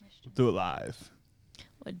do it live.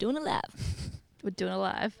 We're doing it live. We're doing it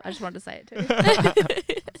live. I just wanted to say it too.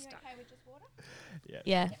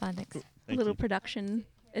 Yeah, fine, thanks. Cool. A Thank little you. production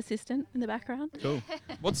assistant in the background. Cool.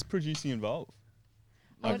 What's producing involved?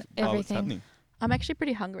 Oh, What's everything. happening? I'm actually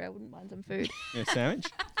pretty hungry. I wouldn't mind some food. Yeah, sandwich?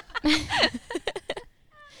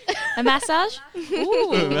 A massage?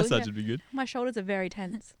 Ooh, Massage yeah. would be good. My shoulders are very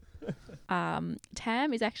tense.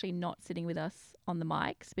 Tam is actually not sitting with us on the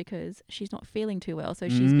mics because she's not feeling too well. So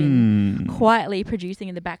she's been quietly producing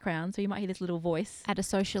in the background. So you might hear this little voice. At a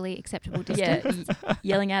socially acceptable Yeah, distance.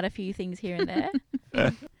 yelling out a few things here and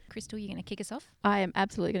there. Crystal, you're going to kick us off? I am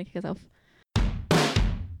absolutely going to kick us off.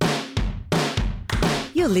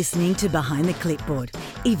 You're listening to Behind the Clipboard,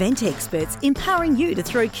 event experts empowering you to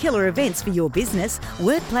throw killer events for your business,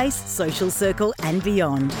 workplace, social circle and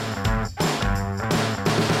beyond.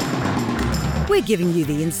 We're giving you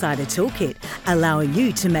the insider toolkit, allowing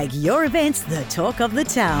you to make your events the talk of the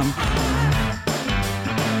town.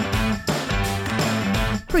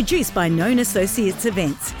 Produced by Known Associates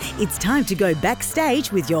Events, it's time to go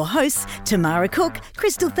backstage with your hosts Tamara Cook,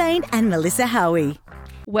 Crystal Thane and Melissa Howie.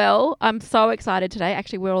 Well, I'm so excited today.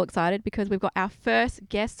 Actually, we're all excited because we've got our first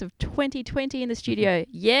guests of 2020 in the studio.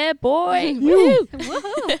 Yeah, boy. Woo!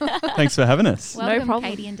 Thanks for having us. Welcome, problem.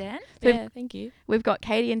 Katie and Dan. So- Yeah, thank you. We've got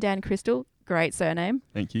Katie and Dan Crystal. Great surname.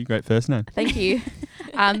 Thank you. Great first name. Thank you.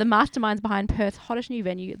 The masterminds behind Perth's hottest new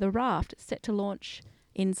venue, The Raft, set to launch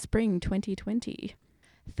in spring 2020.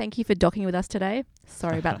 Thank you for docking with us today.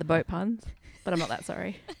 Sorry about the boat puns, but I'm not that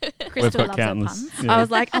sorry. Crystal We've got loves her countless. puns. Yeah. I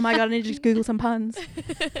was like, oh my God, I need to just Google some puns.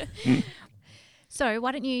 So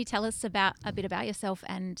why don't you tell us a bit about yourself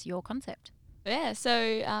and your concept? Yeah,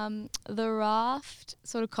 so the raft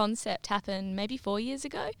sort of concept happened maybe 4 years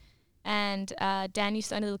ago. And Dan used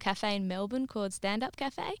to own a little cafe in Melbourne called Stand Up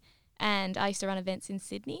Cafe. And I used to run events in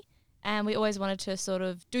Sydney. And we always wanted to sort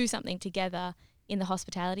of do something together in the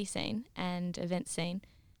hospitality scene and event scene.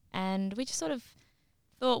 And we just sort of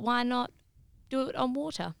thought, why not do it on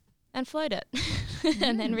water and float it?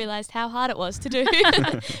 And then realised how hard it was to do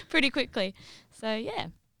pretty quickly. So, yeah.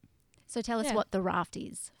 So tell us Yeah. what the raft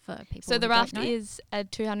is for people. So the who don't raft know. is a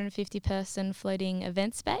 250-person floating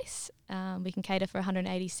event space. We can cater for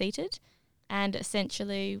 180 seated. And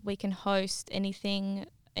essentially we can host anything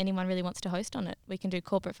anyone really wants to host on it. We can do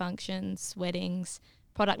corporate functions, weddings,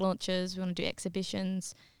 product launches. We want to do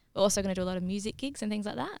exhibitions. We're also going to do a lot of music gigs and things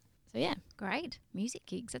like that. So, yeah. Great. Music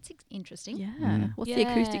gigs. That's interesting. Yeah. Mm. What's the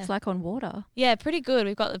acoustics like on water? Yeah, pretty good.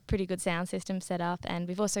 We've got a pretty good sound system set up, and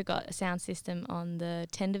we've also got a sound system on the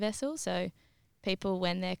tender vessel. So people,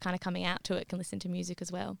 when they're kind of coming out to it, can listen to music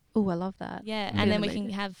as well. Oh, I love that. Yeah, Mm. and then we Really can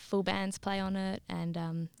good. have full bands play on it, and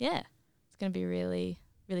yeah, it's going to be really,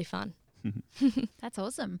 really fun. That's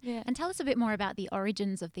awesome. Yeah. And tell us a bit more about the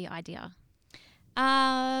origins of the idea.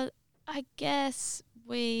 I guess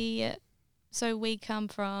we come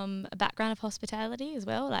from a background of hospitality as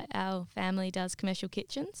well. Like our family does commercial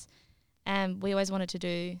kitchens, and we always wanted to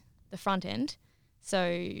do the front end.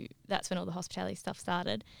 So that's when all the hospitality stuff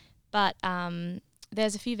started. But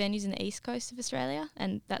there's a few venues in the east coast of Australia,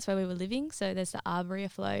 and that's where we were living. So there's the Arbory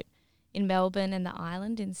afloat in Melbourne and the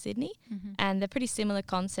Island in Sydney, and they're pretty similar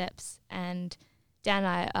concepts. And Dan and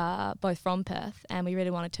I are both from Perth, and we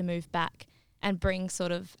really wanted to move back and bring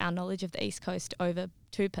sort of our knowledge of the east coast over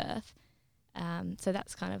to Perth. So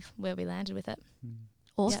that's kind of where we landed with it.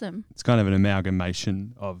 Awesome. It's kind of an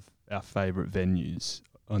amalgamation of our favourite venues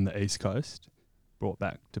on the East Coast brought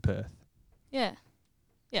back to Perth. Yeah.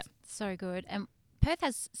 So good. And Perth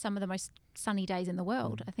has some of the most sunny days in the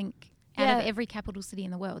world, I think, out of Yeah. every capital city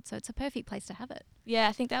in the world. So it's a perfect place to have it. Yeah,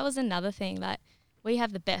 I think that was another thing. Like, we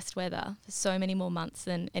have the best weather for so many more months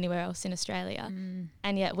than anywhere else in Australia.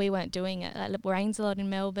 And yet we weren't doing it. Like, it rains a lot in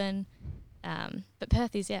Melbourne. But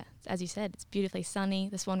Perth is, yeah, as you said, it's beautifully sunny.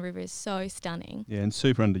 The Swan River is so stunning. Yeah, and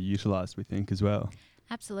super underutilised, we think, as well.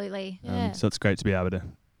 Absolutely. Yeah. So it's great to be able to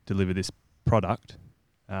deliver this product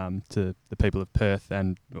to the people of Perth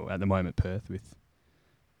and, well, at the moment, Perth with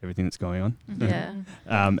everything that's going on. Yeah.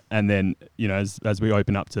 And then, you know, as we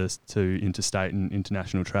open up to interstate and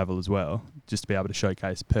international travel as well, just to be able to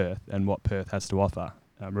showcase Perth and what Perth has to offer,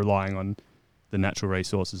 relying on the natural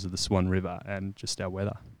resources of the Swan River and just our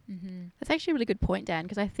weather. That's actually a really good point, Dan,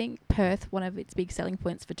 because I think Perth, one of its big selling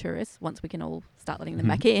points for tourists, once we can all start letting them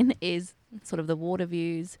back in, is sort of the water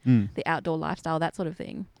views, the outdoor lifestyle, that sort of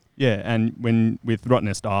thing. Yeah, and when with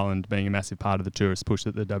Rottnest Island being a massive part of the tourist push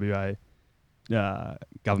that the WA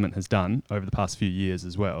government has done over the past few years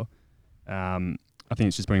as well, I think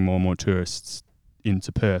it's just bringing more and more tourists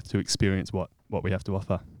into Perth to experience what we have to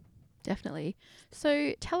offer. Definitely.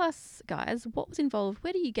 So tell us, guys, what was involved?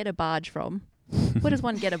 Where do you get a barge from Where does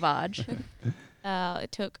one get a barge?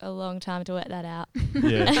 It took a long time to work that out.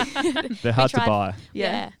 Yeah, they're hard to tried- buy.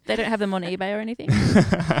 Yeah. They don't have them on eBay or anything?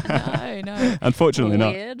 No. Unfortunately,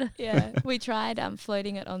 not. Weird. Yeah, we tried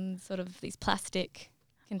floating it on sort of these plastic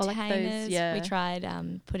Oh, like those, containers. yeah. We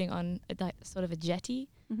tried putting on like sort of a jetty,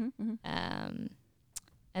 Mm-hmm.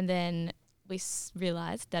 and then we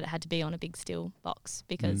realised that it had to be on a big steel box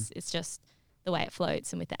because it's just the way it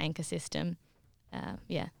floats and with the anchor system.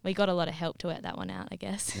 Yeah, we got a lot of help to work that one out, I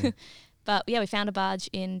guess. Yeah. But yeah, we found a barge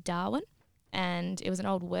in Darwin, and it was an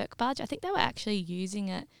old work barge. I think they were actually using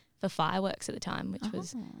it for fireworks at the time, which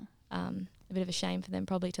was a bit of a shame for them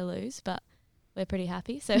probably to lose, but we're pretty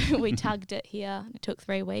happy. So we tugged it here. It took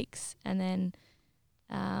 3 weeks, and then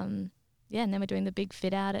and then we're doing the big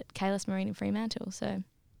fit out at Kalis Marine in Fremantle. So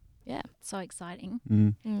yeah. So exciting.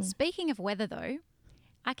 Mm. Speaking of weather, though,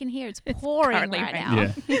 I can hear it's pouring currently right raining.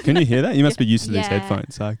 now. Yeah. Can you hear that? You must be used to these Yeah.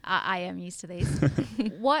 headphones. Like, I am used to these.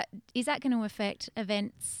 What is that going to affect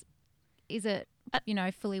events? Is it,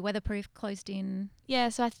 fully weatherproof, closed in? Yeah,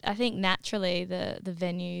 so I think naturally the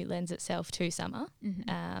venue lends itself to summer,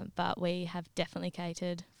 Mm-hmm. but we have definitely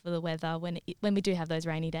catered for the weather when we do have those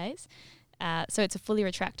rainy days. So it's a fully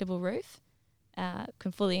retractable roof,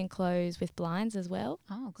 can fully enclose with blinds as well.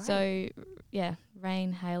 Oh, great. So yeah,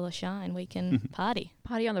 rain, hail or shine, we can party.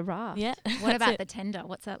 Party on the raft. Yeah. what about the tender?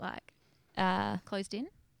 What's that like? the Closed in?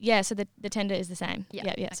 yeah, so the tender is the same.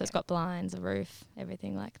 Yeah, Yeah. So it's okay. got blinds, a roof,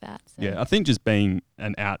 everything like that. So yeah, I think just being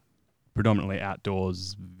an predominantly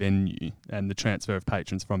outdoors venue and the transfer of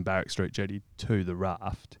patrons from Barrack Street Jetty to the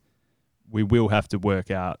raft, we will have to work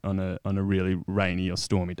out on a really rainy or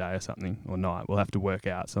stormy day or something, or night. We'll have to work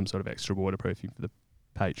out some sort of extra waterproofing for the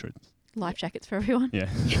patrons. Life jackets for everyone. Yeah,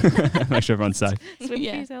 make sure everyone's safe. Swim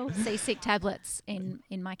Yeah. for yourself. Seasick tablets in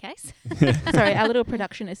my case. Sorry, our little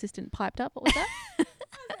production assistant piped up. What was that?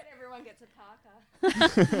 everyone gets a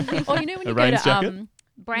parka. Or when A you go rain to jacket?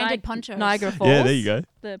 Branded ponchos. Niagara Falls. Yeah, there you go.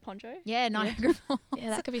 The poncho. Yeah, Niagara Falls. Yeah,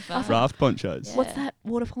 that could be fun. Raft ponchos. Yeah. What's that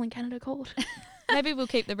waterfall in Canada called? Maybe we'll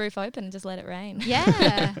keep the roof open and just let it rain.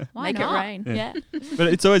 Yeah. Why Make not? it rain. Yeah. Yeah. But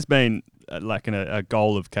it's always been like a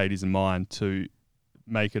goal of Katie's and mine to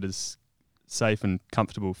make it as safe and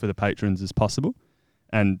comfortable for the patrons as possible,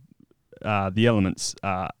 and the elements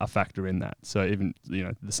are a factor in that. So even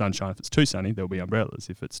the sunshine, if it's too sunny, there'll be umbrellas.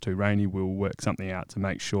 If it's too rainy, we'll work something out to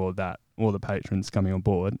make sure that all the patrons coming on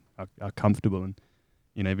board are comfortable, and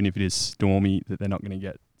even if it is stormy, that they're not going to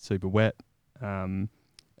get super wet, and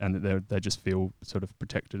that they just feel sort of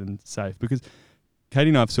protected and safe. Because Katie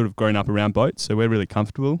and I have sort of grown up around boats, so we're really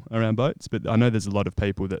comfortable around boats. But I know there's a lot of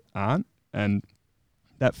people that aren't, and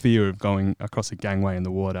that fear of going across a gangway in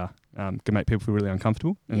the water can make people feel really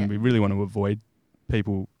uncomfortable, and Yeah. we really want to avoid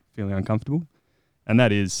people feeling uncomfortable. And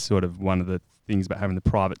that is sort of one of the things about having the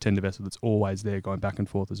private tender vessel that's always there going back and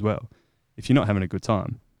forth as well. If you're not having a good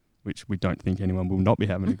time, which we don't think anyone will not be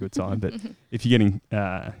having a good time, but if you're getting,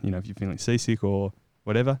 if you're feeling seasick or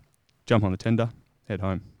whatever, jump on the tender, head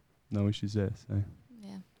home. No issues there. So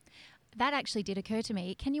Yeah. That actually did occur to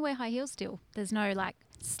me. Can you wear high heels still? There's no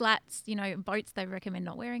slats, boats, they recommend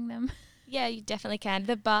not wearing them. Yeah, you definitely can.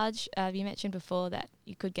 The barge, you mentioned before that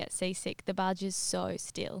you could get seasick. The barge is so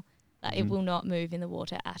still. It will not move in the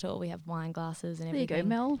water at all. We have wine glasses and There you everything.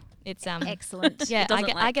 go, Mel. It's Excellent. yeah, It I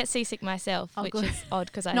doesn't I get seasick myself, Oh, which good. is odd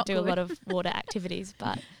because I Not do a good. lot of water activities.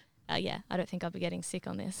 But yeah, I don't think I'll be getting sick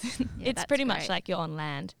on this. Yeah, It's that's pretty much great. like you're on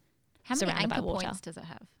land. How many surrounded by anchor water. points does it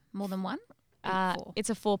have? More than one? Or 4? It's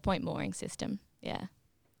a 4-point mooring system. Yeah,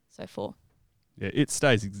 so 4. yeah, it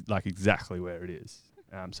stays exactly where it is.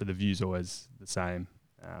 So the view's always the same,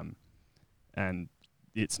 and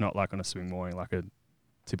it's not like on a swing mooring like a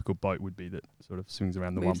typical boat would be that sort of swings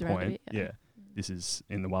around the Moves one around a point. bit, yeah. This is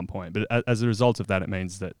in the one point. But as a result of that, it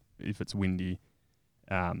means that if it's windy,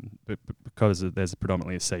 but because there's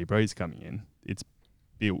predominantly a sea breeze coming in, it's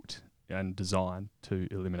built and designed to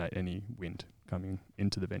eliminate any wind coming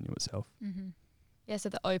into the venue itself. Mm-hmm. Yeah, so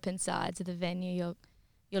the open sides of the venue,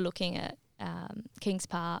 you're looking at Kings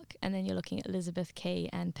Park, and then you're looking at Elizabeth Quay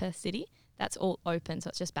and Perth City. That's all open, so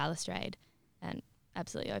it's just balustrade and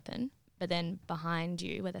absolutely open. But then behind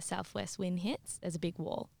you, where the southwest wind hits, there's a big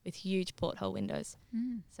wall with huge porthole windows.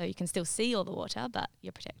 Mm. So you can still see all the water, but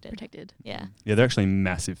you're protected. Protected. Yeah. Yeah, they're actually a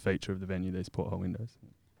massive feature of the venue, these porthole windows.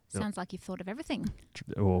 Yep. Sounds like you've thought of everything.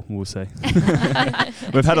 Or we'll see.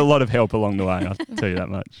 We've had a lot of help along the way, I'll tell you that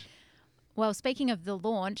much. Well, speaking of the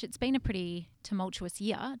launch, it's been a pretty tumultuous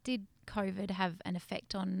year. Did COVID have an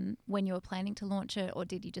effect on when you were planning to launch it, or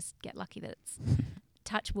did you just get lucky that it's,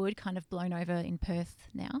 touch wood, kind of blown over in Perth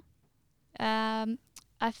now?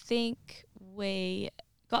 I think we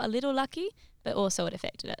got a little lucky, but also it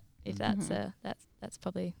affected it. if Mhm. that's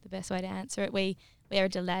probably the best way to answer it. We are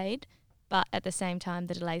delayed, but at the same time,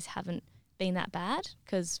 the delays haven't been that bad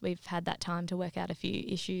because we've had that time to work out a few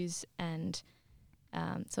issues and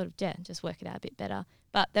just work it out a bit better.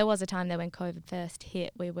 But there was a time there when COVID first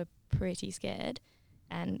hit, we were pretty scared,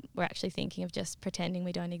 and we're actually thinking of just pretending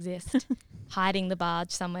we don't exist, hiding the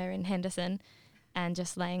barge somewhere in Henderson, and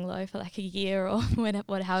just laying low for like a year or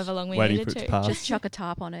however long we Waiting needed for it to. to pass. Just chuck a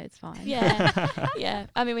tarp on it. It's fine. Yeah, yeah.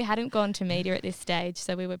 I mean, we hadn't gone to media at this stage,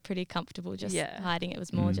 so we were pretty comfortable just Yeah. hiding. It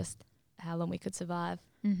was more Mm. just how long we could survive.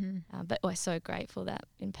 Mm-hmm. But we're so grateful that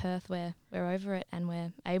in Perth we're over it and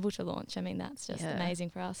we're able to launch. I mean, that's just Yeah. amazing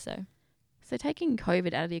for us. So taking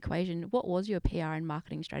COVID out of the equation, what was your PR and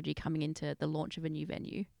marketing strategy coming into the launch of a new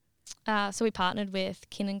venue? So we partnered with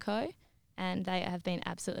Kin & Co, and they have been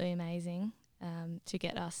absolutely amazing to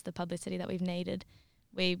get us the publicity that we've needed.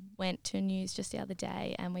 We went to news just the other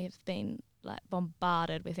day, and we have been like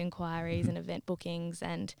bombarded with inquiries and event bookings,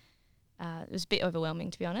 and it was a bit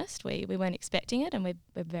overwhelming, to be honest. We weren't expecting it, and we're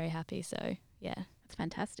very happy. So yeah, That's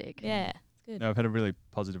fantastic. yeah, it's good. No, I've had a really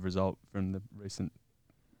positive result from the recent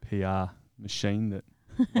PR machine that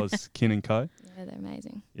was Kin & Co. Yeah, they're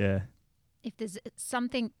amazing. Yeah. If there's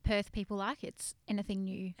something Perth people like, it's anything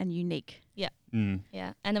new. And unique. Mm.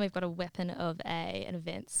 Yeah, and then we've got a weapon of an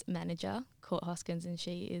events manager, Court Hoskins, and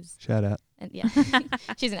she is, Shout out. and yeah,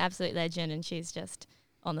 she's an absolute legend, and she's just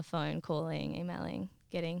on the phone, calling, emailing,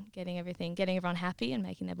 getting everything, getting everyone happy and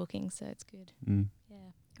making their bookings. So it's good. Mm. Yeah.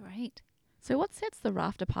 Great. So what sets the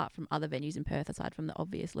Raft apart from other venues in Perth aside from the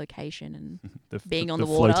obvious location and The being on the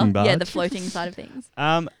water? floating barge. Yeah, the floating side of things.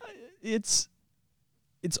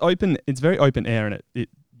 It's open. It's very open air, and it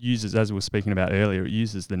uses, as we were speaking about earlier, it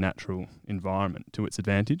uses the natural environment to its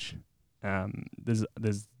advantage.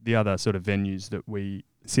 There's the other sort of venues that we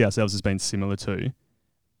see ourselves as being similar to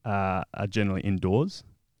are generally indoors,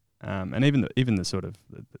 and even the sort of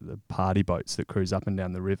the party boats that cruise up and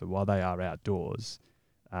down the river, while they are outdoors,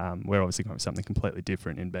 we're obviously going with something completely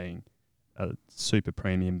different in being a super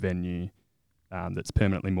premium venue that's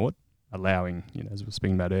permanently moored, allowing, as we were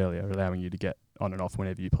speaking about earlier, allowing you to get on and off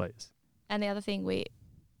whenever you please. And the other thing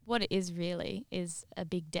what it is really is a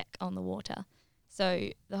big deck on the water. So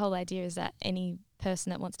the whole idea is that any person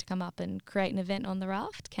that wants to come up and create an event on the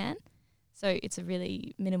raft can. So it's a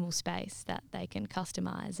really minimal space that they can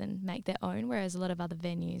customise and make their own, whereas a lot of other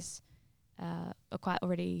venues are quite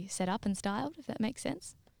already set up and styled, if that makes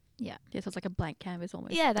sense. Yeah, so it's like a blank canvas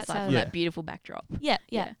almost. Yeah, that's aside how- from Yeah. that beautiful backdrop. Yeah.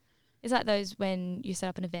 Yeah. It's like those when you set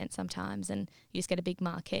up an event sometimes and you just get a big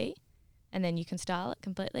marquee and then you can style it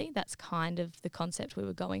completely. That's kind of the concept we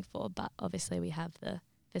were going for, but obviously we have the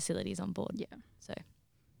facilities on board. Yeah. So,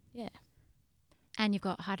 yeah. And you've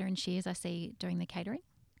got Hyder and Shears, I see, doing the catering.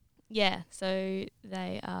 Yeah, so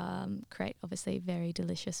they create obviously very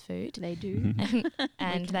delicious food. They do.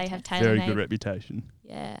 And they have Very good tailor-made, reputation.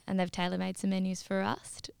 yeah, and they've tailor-made some menus for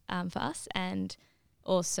us, and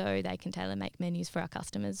also they can tailor-make menus for our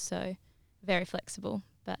customers. So very flexible.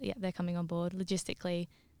 But yeah, they're coming on board. Logistically,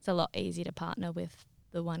 it's a lot easier to partner with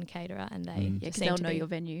the one caterer, and they Mm. Yeah, just because seem they'll to know be, your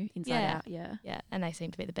venue inside Yeah. out. Yeah. yeah, and they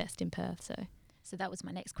seem to be the best in Perth. So that was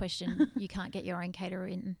my next question. You can't get your own caterer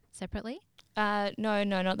in separately? No,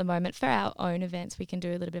 not at the moment. For our own events, we can do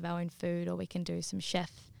a little bit of our own food, or we can do some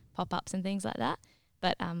chef pop-ups and things like that.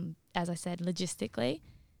 But as I said, logistically,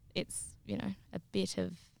 it's a bit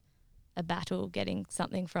of a battle getting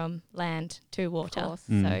something from land to water. course.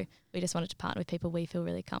 Mm. So we just wanted to partner with people we feel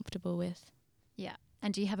really comfortable with. Yeah.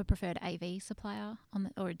 And do you have a preferred AV supplier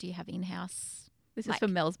or do you have in-house? This is Like- for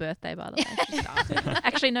Mel's birthday, by the way. She just asked.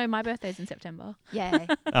 Actually, no, my birthday's in September. Yeah.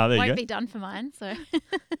 Oh, there you Won't go. be done for mine. So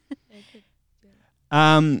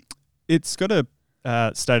It's got a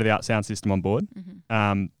state-of-the-art sound system on board.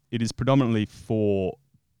 It is predominantly for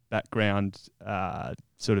background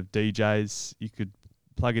sort of DJs. You could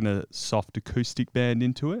plug in a soft acoustic band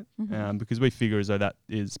into it, Mhm. because we figure as though that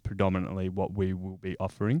is predominantly what we will be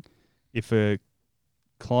offering. If a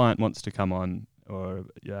client wants to come on, or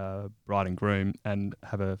bride and groom, and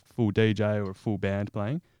have a full DJ or a full band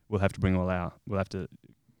playing, we'll have to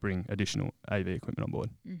bring additional AV equipment on board.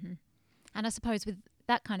 And I suppose with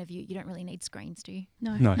that kind of view, you don't really need screens, do you?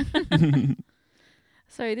 No. No.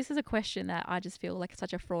 So this is a question that I just feel like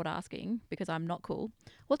such a fraud asking because I'm not cool.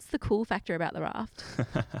 What's the cool factor about the raft?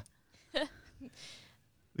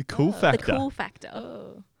 The cool Oh. factor. The cool factor.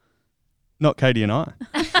 Oh, Not Katie and I.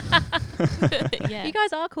 yeah. You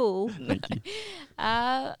guys are cool. Thank you.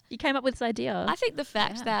 You came up with this idea. I think the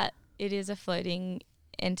fact Yeah. that it is a floating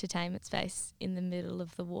entertainment space in the middle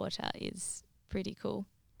of the water is pretty cool.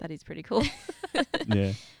 That is pretty cool.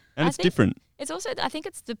 Yeah. And I it's think- different. It's also, I think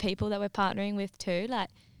it's the people that we're partnering with too. Like,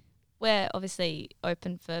 we're obviously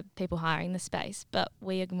open for people hiring the space, but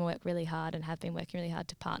we are going to work really hard and have been working really hard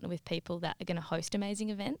to partner with people that are going to host amazing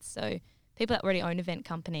events. So people that already own event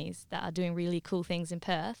companies that are doing really cool things in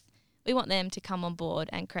Perth, we want them to come on board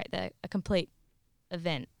and create a complete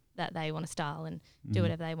event that they want to style and do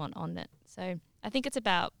whatever they want on it. So I think it's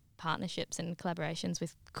about partnerships and collaborations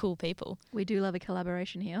with cool people. We do love a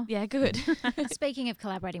collaboration here. Yeah, good. Speaking of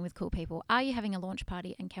collaborating with cool people, are you having a launch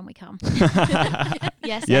party and can we come?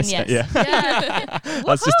 Yes, Yes, and yes. yeah. I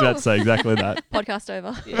was just about to say exactly that. Podcast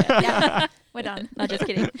over. Yeah, we're done. No, just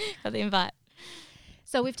kidding. Got the invite.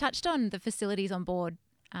 So we've touched on the facilities on board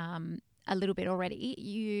a little bit already.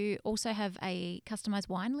 You also have a customised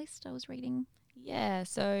wine list, I was reading. Yeah,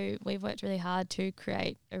 so we've worked really hard to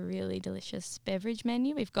create a really delicious beverage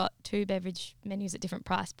menu. We've got 2 beverage menus at different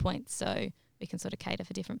price points, so we can sort of cater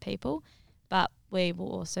for different people. But we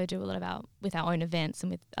will also do a lot with our own events and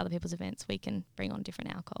with other people's events, we can bring on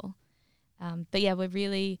different alcohol. But yeah, we're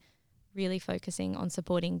really, really focusing on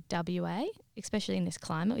supporting WA, especially in this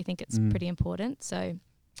climate. We think it's pretty important. So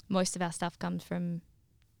most of our stuff comes from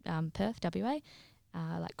Perth, WA,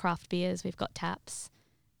 like craft beers. We've got taps.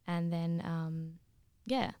 And then,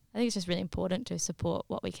 I think it's just really important to support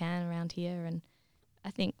what we can around here. And I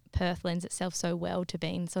think Perth lends itself so well to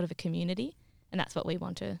being sort of a community, and that's what we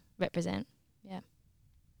want to represent. Yeah.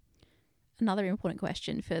 Another important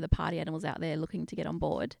question for the party animals out there looking to get on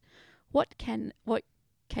board. What can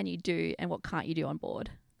you do and what can't you do on board?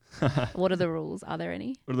 What are the rules? Are there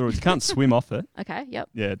any? What are the rules? You can't swim off it. Okay, yep.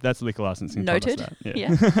 Yeah, that's liquor licensing. Noted. Told us that.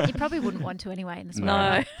 Yeah. You probably wouldn't want to anyway in the swim.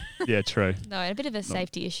 No. Yeah, true. No, and a bit of a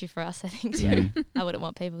safety issue for us, I think, too. Mm. I wouldn't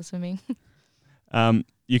want people swimming.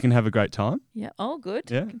 You can have a great time. Yeah. Oh,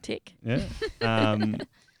 good. Yeah. Tick. Yeah.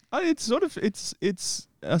 It's sort of it's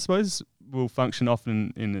I suppose will function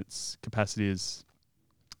often in its capacity as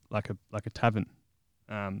like a tavern,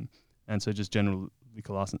 and so just general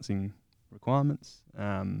liquor licensing requirements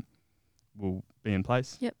will be in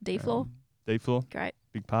place. Yep. D floor. D floor. Great.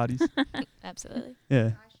 Big parties. Absolutely.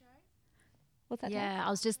 Yeah. What's that? Yeah, I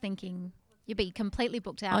was just thinking you'd be completely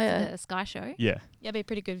booked out Oh, yeah. for the Sky Show. Yeah. Yeah, it'd be a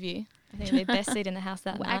pretty good view. I think it'd be the best seat in the house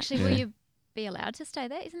that Well, night. actually, Yeah. will you be allowed to stay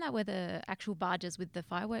there? Isn't that where the actual barges with the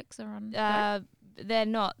fireworks are on? They're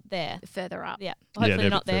not there. Further up. Yeah, they're hopefully a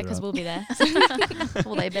not bit there further because up. we'll be there.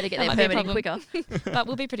 Well, they better get That their might be a permitting quicker. But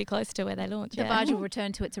we'll be pretty close to where they launch. The yeah. barge will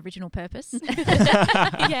return to its original purpose.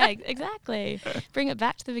 Yeah, exactly. Bring it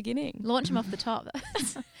back to the beginning. Launch them off the top.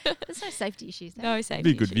 There's no safety issues there. No safety Be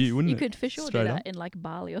a good issues. view, wouldn't You it? could for sure Straight do up. that in like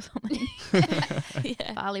Bali or something.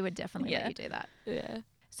 Yeah. Bali would definitely Yeah. let you do that. Yeah.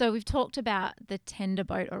 So we've talked about the tender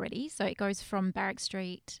boat already. So it goes from Barrack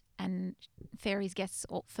Street and ferries guests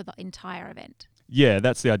for the entire event. Yeah,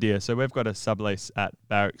 that's the idea. So we've got a sublease at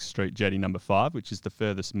Barrack Street Jetty number 5, which is the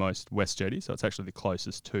furthest most west jetty. So it's actually the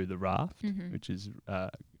closest to the raft, Mhm. which is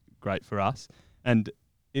great for us. And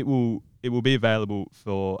it will be available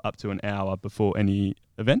for up to an hour before any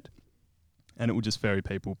event, and it will just ferry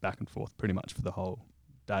people back and forth pretty much for the whole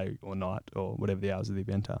day or night or whatever the hours of the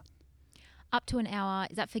event are. Up to an hour.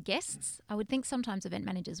 Is that for guests? I would think sometimes event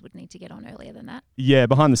managers would need to get on earlier than that. Yeah,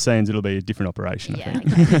 behind the scenes it'll be a different operation. Yeah,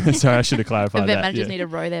 I think. Sorry, I should have clarified Event that. managers yeah. need to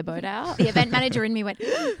row their boat out. The event manager in me went,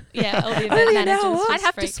 Yeah, all the Only event an managers. hour? just I'd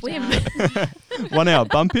have to freaked swim. out. 1 hour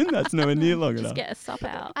bump in. That's nowhere near long Just enough. get a sup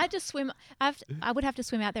out. I just swim. I would have to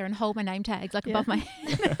swim out there and hold my name tags like Yeah. above my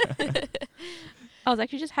head. I was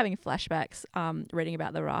actually just having flashbacks reading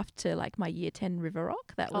about the raft to like my year 10 River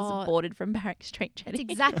Rock that was Oh. boarded from Barrack Street That's Jetty.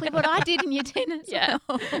 exactly what I did in year 10 as Yeah.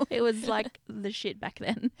 well. It was like the shit back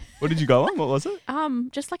then. What did you go on? What was it?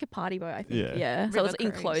 Just like a party boat, I think. Yeah. Yeah. So it was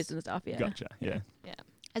River cruise. enclosed and stuff. Yeah. Gotcha. Yeah.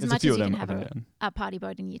 As There's a much few as you of can them have up and down. a party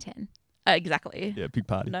boat in year 10. Exactly. Yeah, big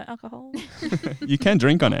party. No alcohol. You can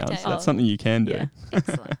drink on ours. Cocktail. That's something you can do. Yeah.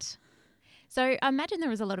 Excellent. So I imagine there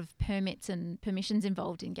was a lot of permits and permissions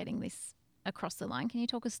involved in getting this across the line. Can you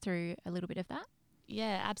talk us through a little bit of that?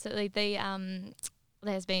 Yeah, absolutely.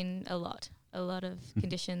 There's been a lot of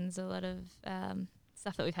conditions, a lot of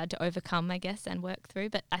stuff that we've had to overcome, I guess, and work through.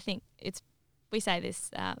 But I think we say this,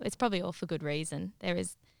 it's probably all for good reason.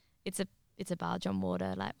 It's a barge on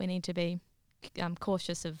water. Like, we need to be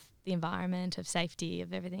cautious of the environment, of safety,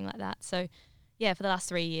 of everything like that. So, yeah, for the last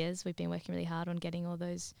 3 years, we've been working really hard on getting all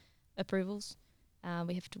those approvals.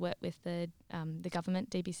 We have to work with the government,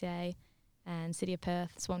 DBCA, and City of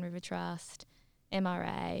Perth, Swan River Trust,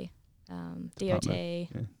 MRA, DOT.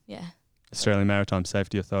 Department, Yeah, Australian Maritime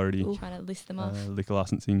Safety Authority, trying to list them off. liquor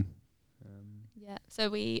licensing. Yeah, so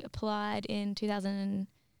we applied in 2000.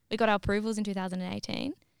 We got our approvals in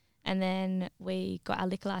 2018, and then we got our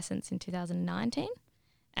liquor license in 2019,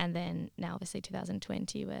 and then now obviously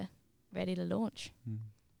 2020 we're ready to launch.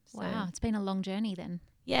 So, Wow, it's been a long journey then.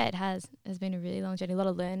 Yeah, it has. It's been a really long journey. A lot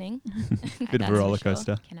of learning. Bit of That's a for roller sure.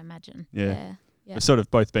 coaster. Can imagine. Yeah. Yeah. We've sort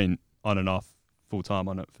of both been on and off full time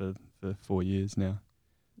on it for 4 years now.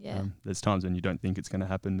 Yeah. There's times when you don't think it's going to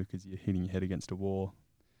happen because you're hitting your head against a wall,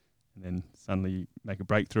 and then suddenly you make a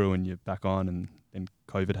breakthrough and you're back on, and then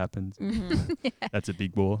COVID happens. Mm-hmm. That's a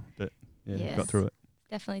big war, but yeah, we Yes. got through it.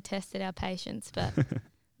 Definitely tested our patience, but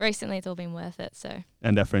recently it's all been worth it. So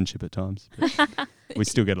And our friendship at times. But we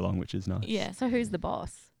still get along, which is nice. yeah, So who's the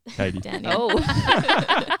boss? Katie. Daniel.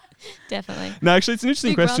 Oh. Definitely. No, actually, it's an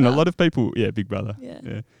interesting Big question. brother. A lot of people, big brother.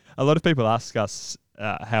 Yeah. A lot of people ask us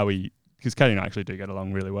how we, because Katie and I actually do get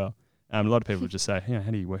along really well. A lot of people just say,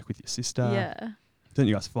 how do you work with your sister? Yeah. Don't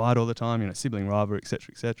you guys fight all the time? Sibling rivalry, et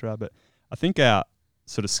cetera, et cetera. But I think our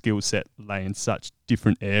sort of skill set lay in such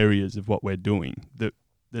different areas of what we're doing that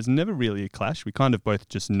there's never really a clash. We kind of both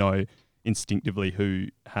just know instinctively who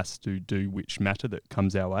has to do which matter that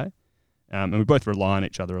comes our way. And we both rely on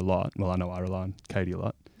each other a lot. Well, I know I rely on Katie a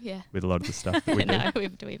lot Yeah. with a lot of the stuff that we do. No,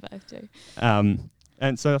 we both do.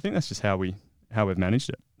 And so I think that's just how we've managed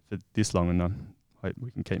it for this long, and I hope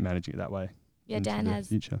we can keep managing it that way. Yeah, into Dan the has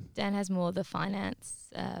future. more the finance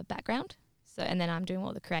background. So, and then I'm doing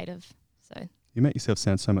all the creative. So You make yourself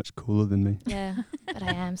sound so much cooler than me. yeah, but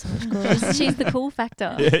I am so much cooler. She's the cool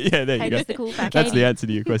factor. Yeah, there you go. Katie's the cool factor. That's the answer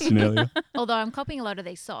to your question earlier. Although I'm copying a lot of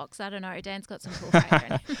these socks. I don't know. Dan's got some cool factor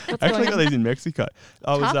in it. What's I actually going got on? these in Mexico.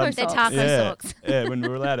 I was Taco They're socks. taco Yeah. socks. yeah, when we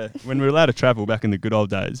were allowed to travel back in the good old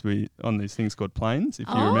days, we on these things called planes, if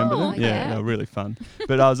you remember Oh, them. yeah. They were really fun.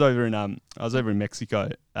 But I was over in Mexico.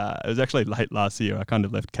 It was actually late last year. I kind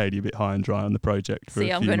of left Katie a bit high and dry on the project for See,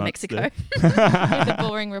 a I'm few going to months Mexico. the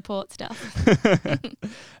boring report stuff.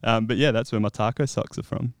 But yeah, that's where my taco socks are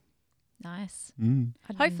from. Nice. Mm.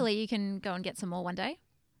 Hopefully you can go and get some more one day.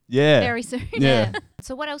 Yeah. Very soon. Yeah.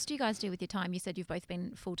 So what else do you guys do with your time? You said you've both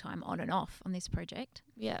been full-time on and off on this project.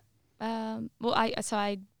 Yeah. Well, I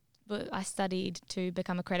studied to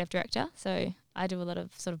become a creative director, so I do a lot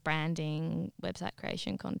of sort of branding, website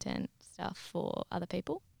creation, content stuff for other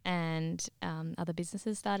people and other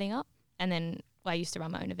businesses starting up. And then I used to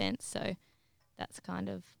run my own events, so that's kind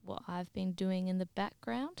of what I've been doing in the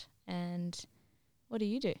background. And what do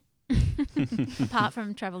you do? Apart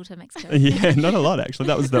from travel to Mexico. Yeah, not a lot actually.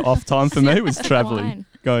 That was the off time for me, was travelling, Wine.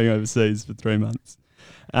 going overseas for 3 months.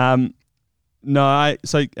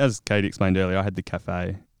 So as Katie explained earlier, I had the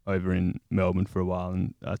cafe over in Melbourne for a while,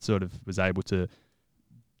 and I sort of was able to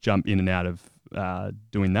jump in and out of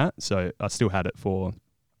doing that. So I still had it for,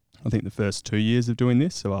 I think, the first 2 years of doing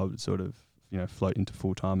this. So I would sort of, float into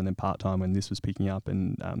full time and then part time when this was picking up,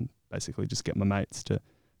 and basically just get my mates to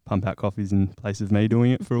pump out coffees in place of me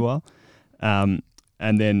doing it for a while. And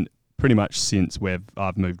then pretty much since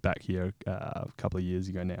I've moved back here a couple of years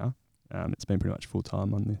ago now, it's been pretty much full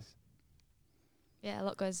time on this. Yeah, a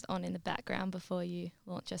lot goes on in the background before you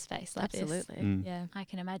launch a space like this. Absolutely. Mm. Yeah. I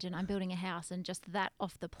can imagine. I'm building a house and just that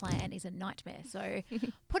off the plan is a nightmare. So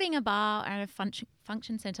putting a bar and a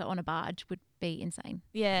function centre on a barge would be insane.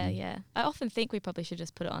 Yeah, yeah. I often think we probably should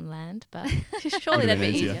just put it on land, but Surely Would've that'd be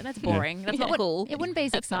been easier. easier. That's Yeah. boring. That's not cool. It wouldn't be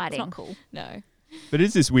as That's not- exciting. It's not cool. no. But it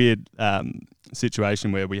is this weird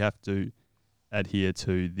situation where we have to adhere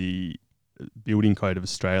to the building code of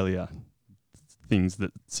Australia, things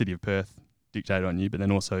that City of Perth dictate on you, but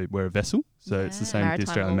then also we're a vessel. So it's the same with the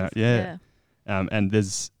Australian rules. Yeah. And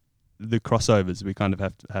there's the crossovers. We kind of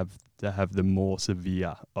have to have the more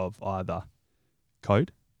severe of either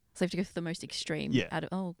code. So you have to go through the most extreme. Yeah.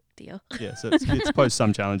 Oh dear. Yeah, so it's posed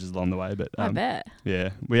some challenges along the way, but I bet. yeah,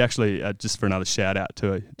 we actually just for another shout out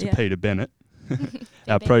to Yeah. Peter Bennett, our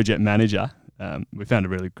Bennett. project manager. We found a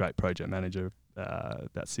really great project manager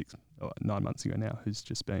about 9 months ago now, who's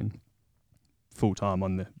just been full time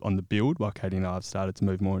on the build, while Katie and I have started to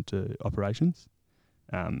move more into operations.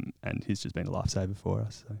 And he's just been a lifesaver for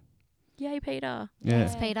us. So Yay, Peter. yeah,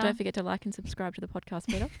 Thanks, Peter. Don't forget to like and subscribe to the podcast,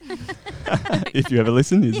 Peter. if you ever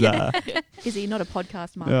listen, is Is he not a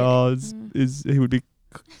podcast market? he would be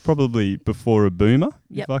probably before a boomer.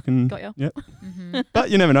 Yep. If I can. Got ya. Yep. Mhm.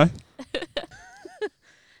 But you never know.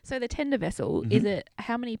 So the tender vessel, Mhm. is it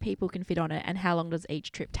how many people can fit on it, and how long does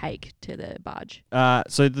each trip take to the barge?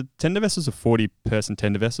 So the tender vessel is a 40-person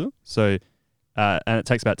tender vessel. So, and it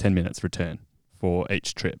takes about 10 minutes return for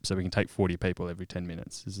each trip. So we can take 40 people every 10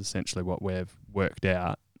 minutes is essentially what we've worked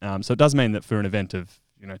out. So it does mean that for an event of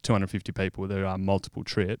 250 people, there are multiple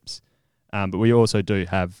trips. But we also do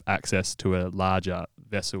have access to a larger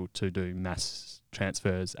vessel to do mass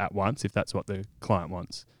transfers at once, if that's what the client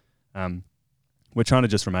wants. We're trying to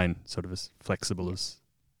just remain sort of as flexible as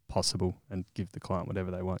possible and give the client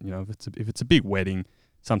whatever they want. If it's a big wedding,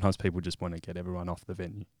 sometimes people just want to get everyone off the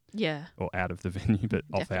venue Yeah. or out of the venue, but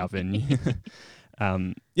off our Definitely.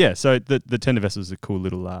 venue. So the tender vessel is a cool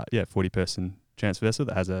little 40-person transfer vessel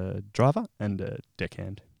that has a driver and a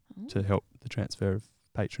deckhand to help the transfer of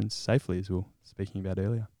patrons safely, as we were speaking about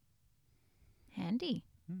earlier. Handy.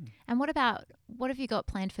 And what have you got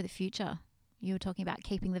planned for the future? You were talking about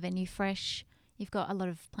keeping the venue fresh. You've got a lot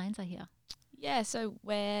of plans, I hear. Yeah, so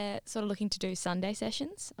we're sort of looking to do Sunday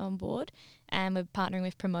sessions on board, and we're partnering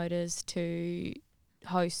with promoters to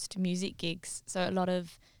host music gigs. So a lot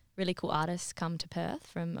of really cool artists come to Perth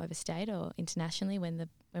from overstate or internationally when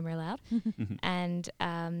we're allowed, and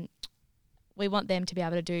we want them to be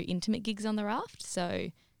able to do intimate gigs on the raft. So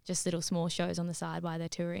just little small shows on the side while they're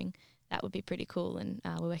touring. That would be pretty cool, and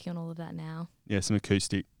we're working on all of that now. Yeah, some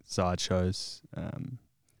acoustic side shows,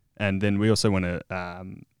 and then we also want to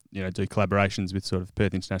do collaborations with sort of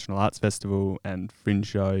Perth International Arts Festival and Fringe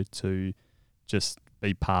Show to just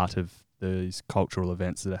be part of these cultural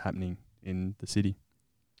events that are happening in the city.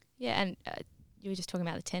 Yeah, and you were just talking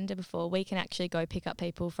about the tender before. We can actually go pick up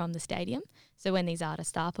people from the stadium. So when these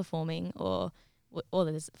artists are performing or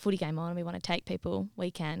there's a footy game on and we want to take people,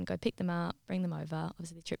 we can go pick them up, bring them over.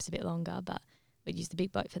 Obviously the trip's a bit longer, but we'd use the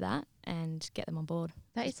big boat for that and get them on board.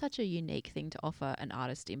 That is such a unique thing to offer an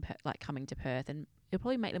artist in coming to Perth, and it'll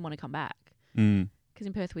probably make them want to come back. Because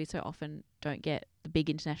in Perth we so often don't get the big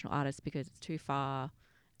international artists because it's too far.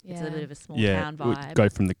 Yeah. It's a bit of a small town vibe. Go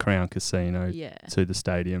from the Crown Casino Yeah. to the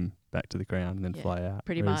stadium, back to the Crown, and then Yeah, fly out.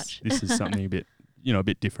 pretty Whereas much. This is something a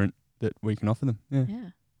bit different that we can offer them. Yeah. Yeah.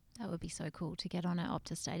 That would be so cool to get on at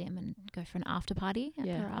Optus Stadium and go for an after party at the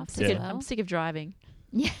Yeah. raft Yeah. as well. I'm sick of driving.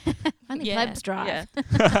 Yeah. Only Yeah. plebs drive.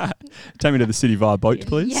 Yeah. Take me to the City Via boat, Yeah.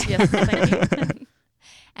 please. Yes, thank you.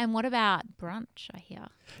 And what about brunch, I hear?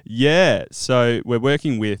 Yeah, so we're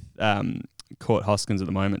working with Court Hoskins at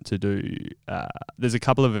the moment to do, there's a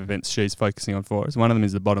couple of events she's focusing on for us. One of them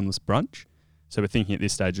is the Bottomless Brunch. So we're thinking at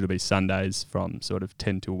this stage it'll be Sundays from sort of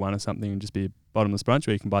 10 till 1 or something, and just be a bottomless brunch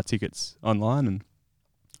where you can buy tickets online and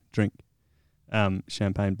drink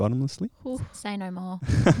champagne bottomlessly. Say no more.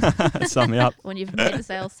 Sum me up. When you've made the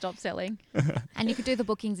sales stop selling. And you could do the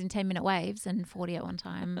bookings in 10-minute waves and 40 at one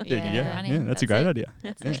time. There you go. Yeah. Running. Yeah, that's a great it. idea.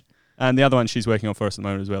 That's Yeah. it. And the other one she's working on for us at the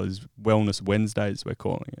moment as well is Wellness Wednesdays, we're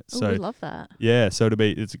calling it. Oh, So we love that. yeah, so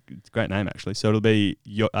it's a great name actually. So it'll be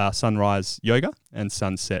sunrise yoga and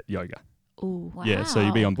sunset yoga. Ooh. Wow. Yeah, so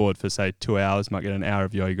you'll be on board for say 2 hours, might get an hour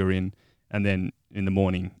of yoga in, and then in the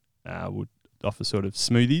morning we'll offer sort of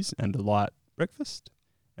smoothies and a light breakfast,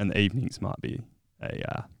 and the evenings might be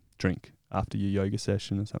a drink after your yoga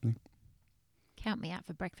session or something. Count me out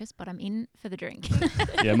for breakfast, but I'm in for the drink.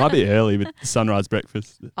 Yeah, it might be early, but sunrise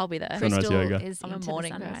breakfast. I'll be there. Sunrise Crystal yoga. is I'm a into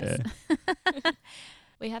morning the person. sunrise.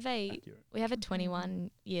 We have a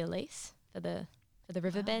 21-year lease for the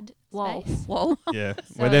riverbed Whoa. space. Whoa. Yeah,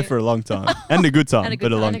 So- we're there for a long time and a good time, And a good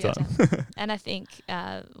but a long And a time. good And I think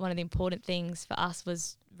one of the important things for us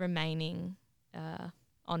was remaining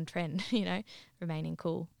on trend, remaining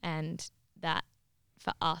cool. And that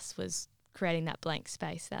for us was creating that blank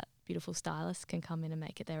space that beautiful stylists can come in and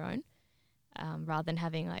make it their own, rather than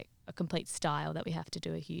having like a complete style that we have to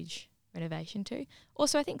do a huge renovation to.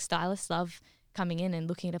 Also, I think stylists love coming in and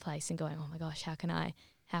looking at a place and going, oh my gosh, how can I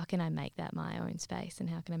make that my own space, and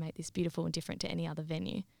how can I make this beautiful and different to any other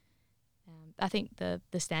venue? I think the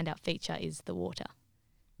standout feature is the water.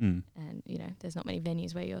 Mm. And, there's not many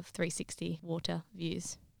venues where you have 360 water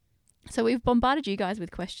views. So we've bombarded you guys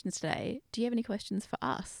with questions today. Do you have any questions for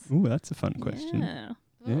us? Ooh, that's a fun question. Yeah.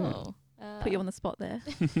 Yeah. Oh, Put you on the spot there.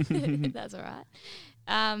 that's all right.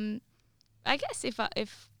 I guess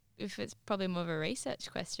if it's probably more of a research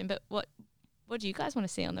question, but what do you guys want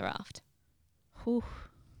to see on the raft? Ooh.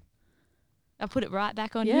 I'll put it right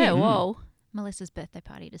back on Yeah, you. whoa. Melissa's birthday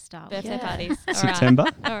party to start with. Birthday Yeah. parties. All right. September.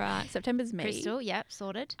 All right. September's me. Crystal, yep,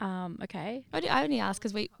 sorted. Okay. I only ask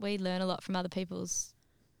because we learn a lot from other people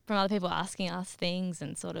asking us things,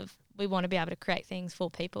 and sort of we want to be able to create things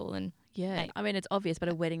for people. And Yeah. Hey. I mean, it's obvious, but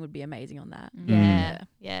a wedding would be amazing on that.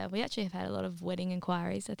 yeah, we actually have had a lot of wedding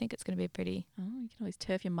inquiries. I think it's going to be a pretty Oh, you can always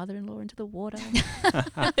turf your mother-in-law into the water.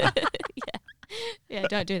 yeah.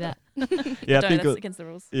 Don't do that. Yeah, I Don't, think that's against the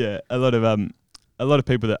rules. yeah, a lot of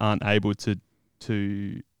people that aren't able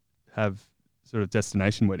to have sort of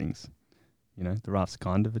destination weddings. The raft's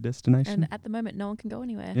kind of a destination. And at the moment, no one can go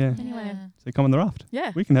anywhere. Yeah. Anyway. Yeah, So come on the raft.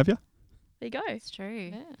 Yeah. We can have you. There you go. it's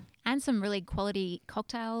true. Yeah. And some really quality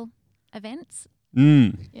cocktail events.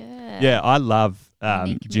 Yeah. Yeah, I love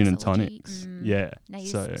Unique gin and mixology. tonics. Yeah. Now you're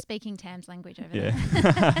So speaking Tam's language over yeah.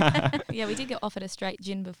 there. Yeah, we did get offered a straight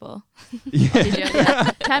gin before. Yeah. Did you?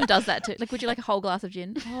 Yeah. Tam does that too. Like, would you like a whole glass of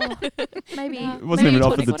gin? Oh, maybe. No. It wasn't Maybe even a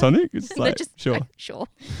offered the tonic tonic. It's No, like, just sure. sure.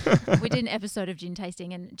 We did an episode of gin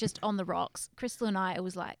tasting and just on the rocks, Crystal and I, it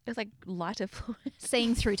was like It was like lighter fluid.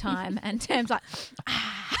 seeing through time and Tam's like,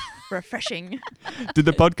 Refreshing. Did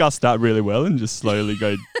the podcast start really well and just slowly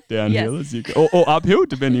go downhill as you go, or uphill,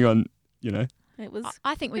 depending on, you know? It was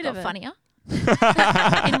I think we Bit got of a- funnier.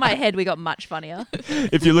 in my head. We got much funnier.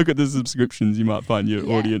 If you look at the subscriptions, you might find your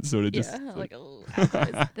Yeah. audience sort of just. Yeah, like oh.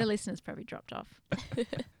 The listeners probably dropped off. I'd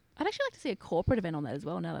actually like to see a corporate event on that as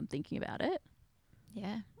well. Now that I'm thinking about it,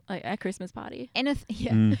 Yeah. like our Christmas party,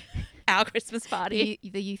 Yeah. Mm. our Christmas party.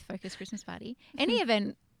 The youth focused Christmas party. Any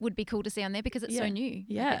event would be cool to see on there because it's so Yeah. new. Like,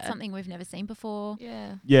 Yeah. it's something we've never seen before.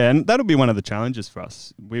 Yeah. Yeah, and that'll be one of the challenges for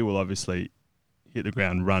us. We will obviously hit the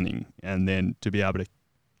ground running, and then to be able to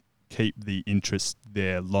keep the interest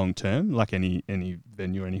there long term, like any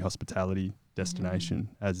venue or any hospitality destination,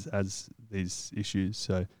 as these issues.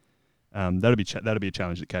 So that'll be a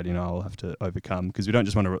challenge that Katie and I will have to overcome, because we don't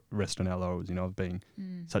just want to rest on our laurels, you know, of being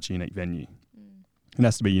such a unique venue. Mm. It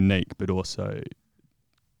has to be unique, but also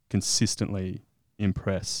consistently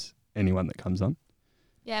impress anyone that comes on.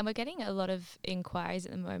 Yeah, and we're getting a lot of inquiries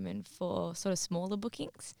at the moment for sort of smaller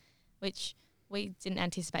bookings, which we didn't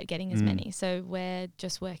anticipate getting as many. So we're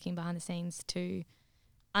just working behind the scenes to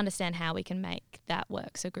understand how we can make that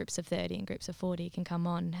work. So groups of 30 and groups of 40 can come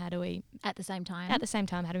on. How do we, At the same time. at the same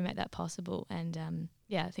time, how do we make that possible? And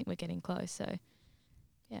yeah, I think we're getting close. So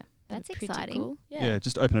yeah, That's pretty exciting. Cool. Yeah,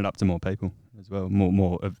 just open it up to more people as well,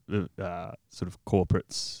 more of sort of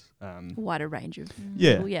corporates. Wider range of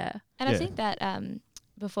Yeah. people, yeah. And I Yeah. think that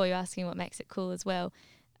before you're asking what makes it cool as well,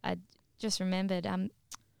 I just remembered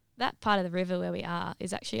that part of the river where we are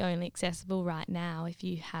is actually only accessible right now if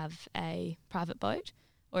you have a private boat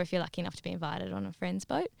or if you're lucky enough to be invited on a friend's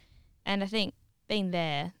boat. And I think being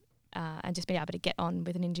there and just being able to get on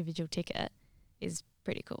with an individual ticket is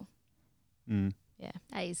pretty cool. Mm.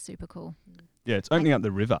 That is super cool. Yeah, it's opening up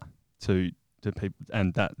the river to people,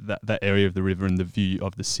 and that area of the river and the view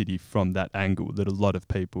of the city from that angle that a lot of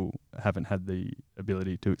people haven't had the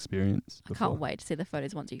ability to experience I before. can't wait to see the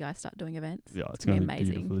photos once you guys start doing events. Yeah, it's gonna going be to be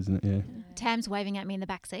amazing. beautiful, isn't it? Yeah. Tam's waving at me in the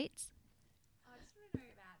back seats. I just want to know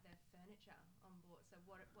about the furniture on board. So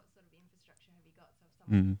what sort of infrastructure have you got? So if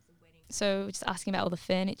someone books a wedding. So just asking about all the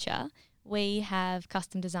furniture, we have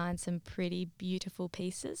custom designed some pretty beautiful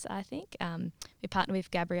pieces, I think. We partner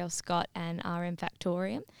with Gabrielle Scott and RM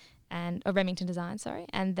Factorium, or Remington Design, sorry,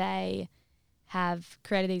 and they have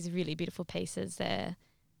created these really beautiful pieces. They're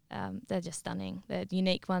just stunning. They're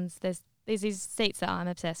unique ones. There's these seats that I'm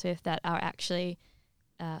obsessed with that are actually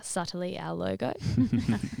subtly our logo.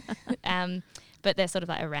 But they're sort of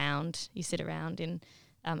like around, you sit around in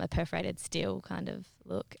a perforated steel kind of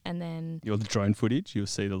look, and then Your drone footage, you'll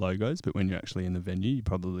see the logos, but when you're actually in the venue, you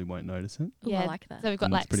probably won't notice it. Ooh, yeah, I like that. so we've got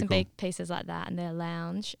And that's like pretty some cool. big pieces like that, and they're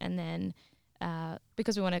lounge, and then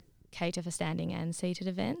because we want to cater for standing and seated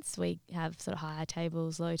events, we have sort of high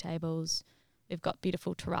tables, low tables. We've got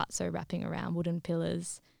beautiful terrazzo wrapping around wooden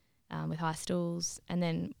pillars with high stools, and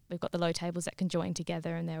then we've got the low tables that can join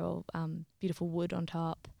together, and they're all beautiful wood on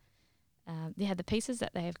top. The pieces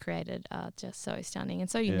that they have created are just so stunning and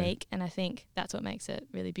so Yeah. unique, and I think that's what makes it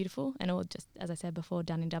really beautiful, and all just, as I said before,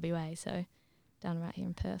 done in WA, so done right here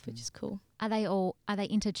in Perth, which is cool. Are they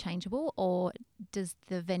interchangeable, or does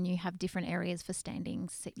the venue have different areas for standing,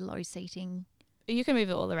 low seating? You can move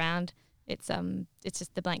it all around. It's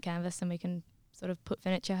just the blank canvas, and we can sort of put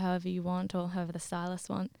furniture however you want or however the stylists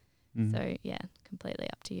want. Mm. So yeah, completely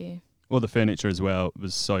up to you. Well, the furniture as well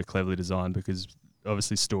was so cleverly designed, because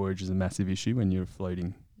obviously storage is a massive issue when you're a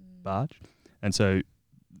floating barge. And so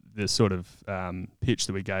the sort of pitch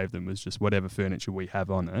that we gave them was just whatever furniture we have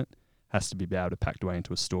on it has to be able to packed away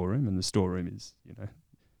into a storeroom, and the storeroom is,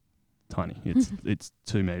 tiny. It's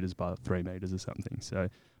 2 meters by 3 meters or something. So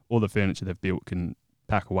all the furniture they've built can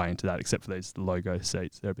pack away into that, except for these logo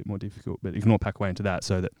seats. They're a bit more difficult, but you can all pack away into that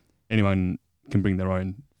so that anyone can bring their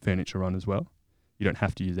own furniture on as well. You don't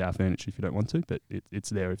have to use our furniture if you don't want to, but it's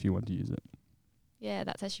there if you want to use it. Yeah,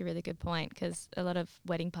 that's actually a really good point, because a lot of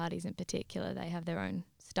wedding parties in particular, they have their own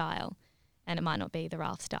style, and it might not be the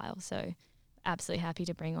Ralph style. So absolutely happy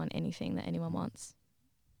to bring on anything that anyone wants.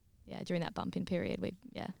 Yeah, during that bump in period,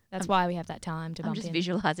 that's why we have that time to I'm bump just in.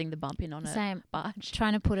 visualizing the bump in on a Same. barge.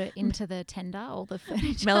 Trying to put it into the tender, all the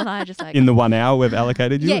furniture. Mel and I are just like, In the 1 hour we've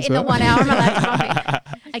allocated you Yeah, as in well? the 1 hour I'm allowed to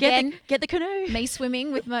bump in. Again, get the canoe. me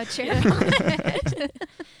swimming with my chair.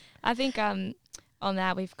 I think on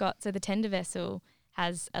that, we've got, so the tender vessel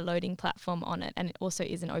has a loading platform on it, and it also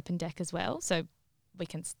is an open deck as well. So we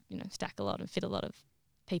can, stack a lot and fit a lot of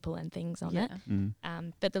people and things on it.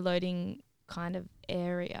 But the loading kind of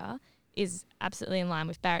area is absolutely in line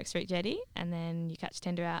with Barrack Street Jetty, and then you catch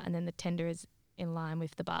tender out, and then the tender is in line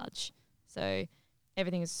with the barge. So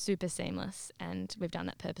everything is super seamless, and we've done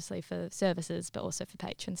that purposely for services, but also for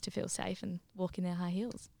patrons to feel safe and walk in their high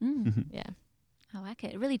heels. Yeah. I like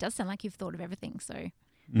it. It really does sound like you've thought of everything. So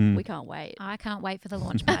We can't wait. I can't wait for the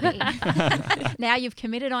launch party. Now you've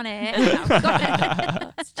committed on air. I've got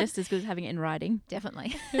it. It's just as good as having it in writing.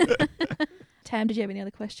 Definitely. Tam, did you have any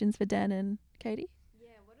other questions for Dan and Katie? Yeah,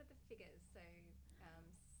 what are the figures? So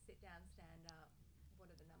sit down, stand up. What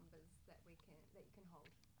are the numbers that you can hold?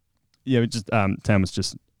 Yeah, Tam was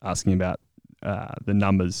just asking about the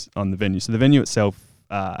numbers on the venue. So the venue itself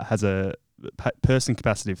has a person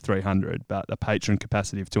capacity of 300, but a patron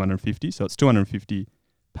capacity of 250. So it's 250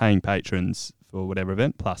 paying patrons for whatever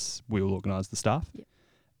event, plus we will organise the staff. Yep.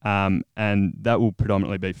 And that will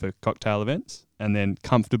predominantly be for cocktail events. And then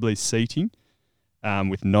comfortably seating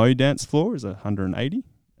with no dance floor is 180.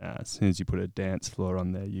 As soon as you put a dance floor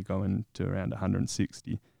on there, you're going to around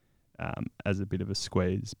 160 as a bit of a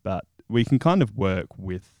squeeze. But we can kind of work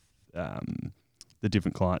with the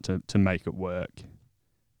different client to make it work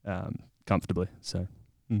comfortably. So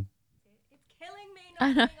It's killing me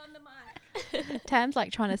not being on the mic. Tam's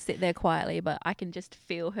like trying to sit there quietly, but I can just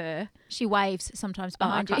feel her. She waves sometimes I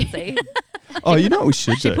behind can't you. see. oh, you know what we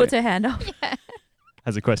should She do? puts her hand up.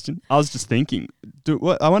 As a question, I was just thinking,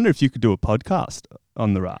 I wonder if you could do a podcast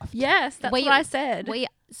on the raft. Yes, that's We- what I said.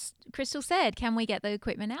 Crystal said, can we get the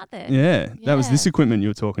equipment out there? Yeah, that was this Yeah. equipment you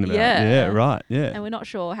were talking about. Yeah. Yeah, right. Yeah. And we're not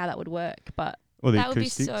sure how that would work, but Well, the That would be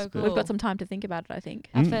so acoustics, but- cool. we've got some time to think about it, I think.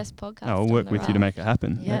 Our Mm. first podcast. Oh, I'll on work the with you to raft. make it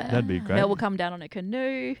happen. Yeah. That'd be great. Mel will come down on a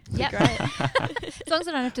canoe. Yep. Great. As long as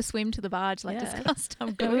I don't have to swim to the barge like Yeah. discussed, I'm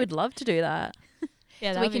Yeah, good. we would love to do that. Yeah,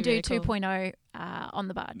 So that we would can be do really cool. 2.0 on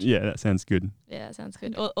the barge. Yeah, that sounds good. Yeah, that sounds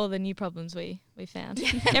good. All the new problems we found.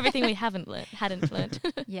 Everything we hadn't learnt.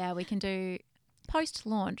 Yeah, we can do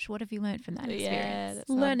post-launch. What have you learned from that Yeah, experience? that's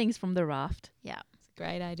Learnings from the raft. Yeah. It's a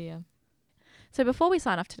great idea. So before we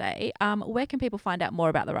sign off today, where can people find out more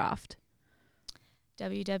about the raft?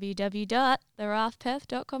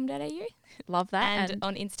 www.theraftperth.com.au. Love that. And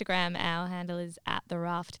on Instagram, our handle is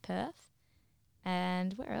 @theraftperth.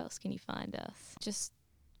 And where else can you find us? Just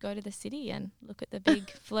go to the city and look at the big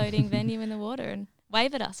floating venue in the water and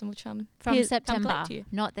wave at us, and we'll come From Here's- come September. collect you.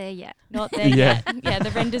 Not there yet. Not there Yeah. yet. Yeah, the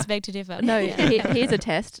renders beg to differ. No, Yeah. here's a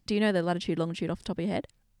test. Do you know the latitude, longitude off the top of your head?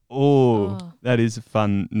 Oh, Oh. that is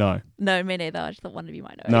fun. No, No, me neither. I just thought one of you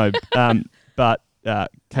might know. no. But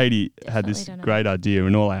Katie had Definitely this don't know. great idea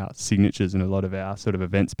in all our signatures and a lot of our sort of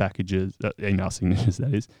events packages, email signatures,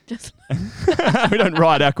 that is. Just We don't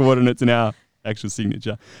write our coordinates in our actual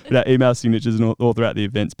signature, but our email signatures and all throughout the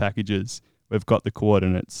events packages, we've got the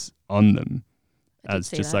coordinates on them I did as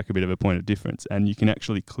see just that. like a bit of a point of difference. And you can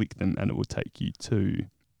actually click them and it will take you to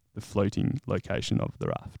the floating location of the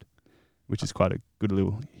raft, which is quite a good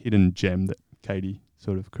little hidden gem that Katie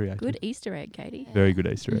sort of created. good Easter egg, Katie. Very good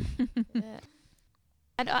Easter egg. Yeah.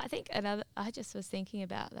 And I think I just was thinking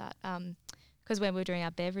about that because when we're doing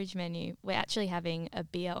our beverage menu, we're actually having a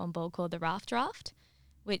beer on board called the Raft Draft,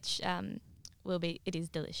 which it is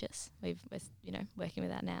delicious. We're working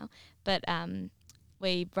with that now, but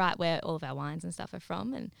we write where all of our wines and stuff are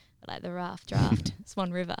from, and like the Raft Draft,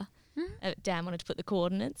 Swan River. Dan wanted to put the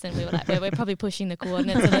coordinates, and we were like, we're probably pushing the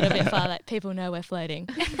coordinates a little bit far. Like people know we're floating.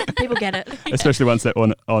 People get it. Especially once they're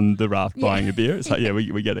on the raft buying a beer. It's like, yeah,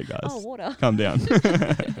 we get it, guys. Oh, water. Calm down.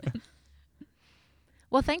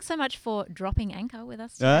 Well, thanks so much for dropping anchor with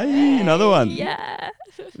us. Hey, another one. Yeah.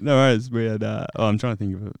 No worries. We had, I'm trying to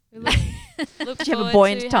think of it. We look Did you have a forward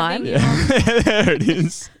buoyant to time? having you on- There it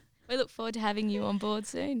is. We look forward to having you on board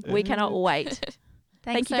soon. We cannot wait.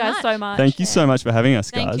 Thanks Thank you guys so much. Thank you so much for having us,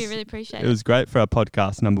 guys. Thank you, really appreciate It was great for our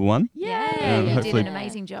podcast number 1. Yeah, Um, you did hopefully- an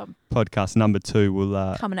amazing job. Podcast number 2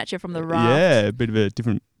 will Coming at you from the raft. yeah, a bit of a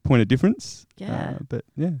different point of difference. Yeah. But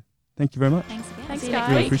yeah, thank you very much. Thanks again. Thanks, See you next guys.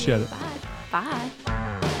 Really week. appreciate it. Bye. Bye.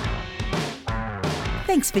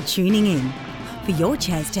 Thanks for tuning in. For your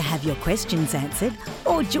chance to have your questions answered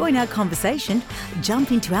or join our conversation,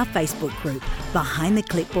 jump into our Facebook group, Behind the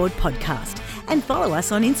Clipboard Podcast, and follow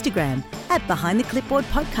us on Instagram @Behind the Clipboard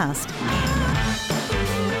Podcast.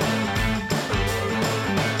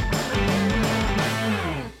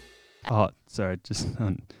 Oh, sorry, just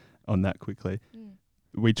on that quickly. Mm.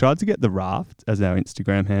 We tried to get the raft as our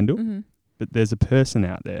Instagram handle, Mm-hmm. but there's a person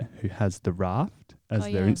out there who has the raft as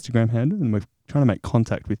Oh, their yeah. Instagram handle, and we're trying to make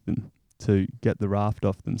contact with them to get the raft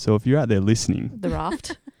off them. So if you're out there listening, The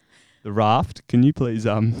raft. the raft, can you please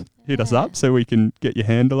hit us up so we can get your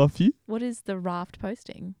handle off you? What is the raft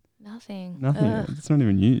posting? Nothing. Nothing. Ugh. It's not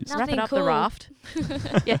even used. Nothing Wrap it up, cool. the raft.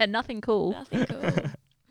 Yeah, nothing cool. Nothing cool.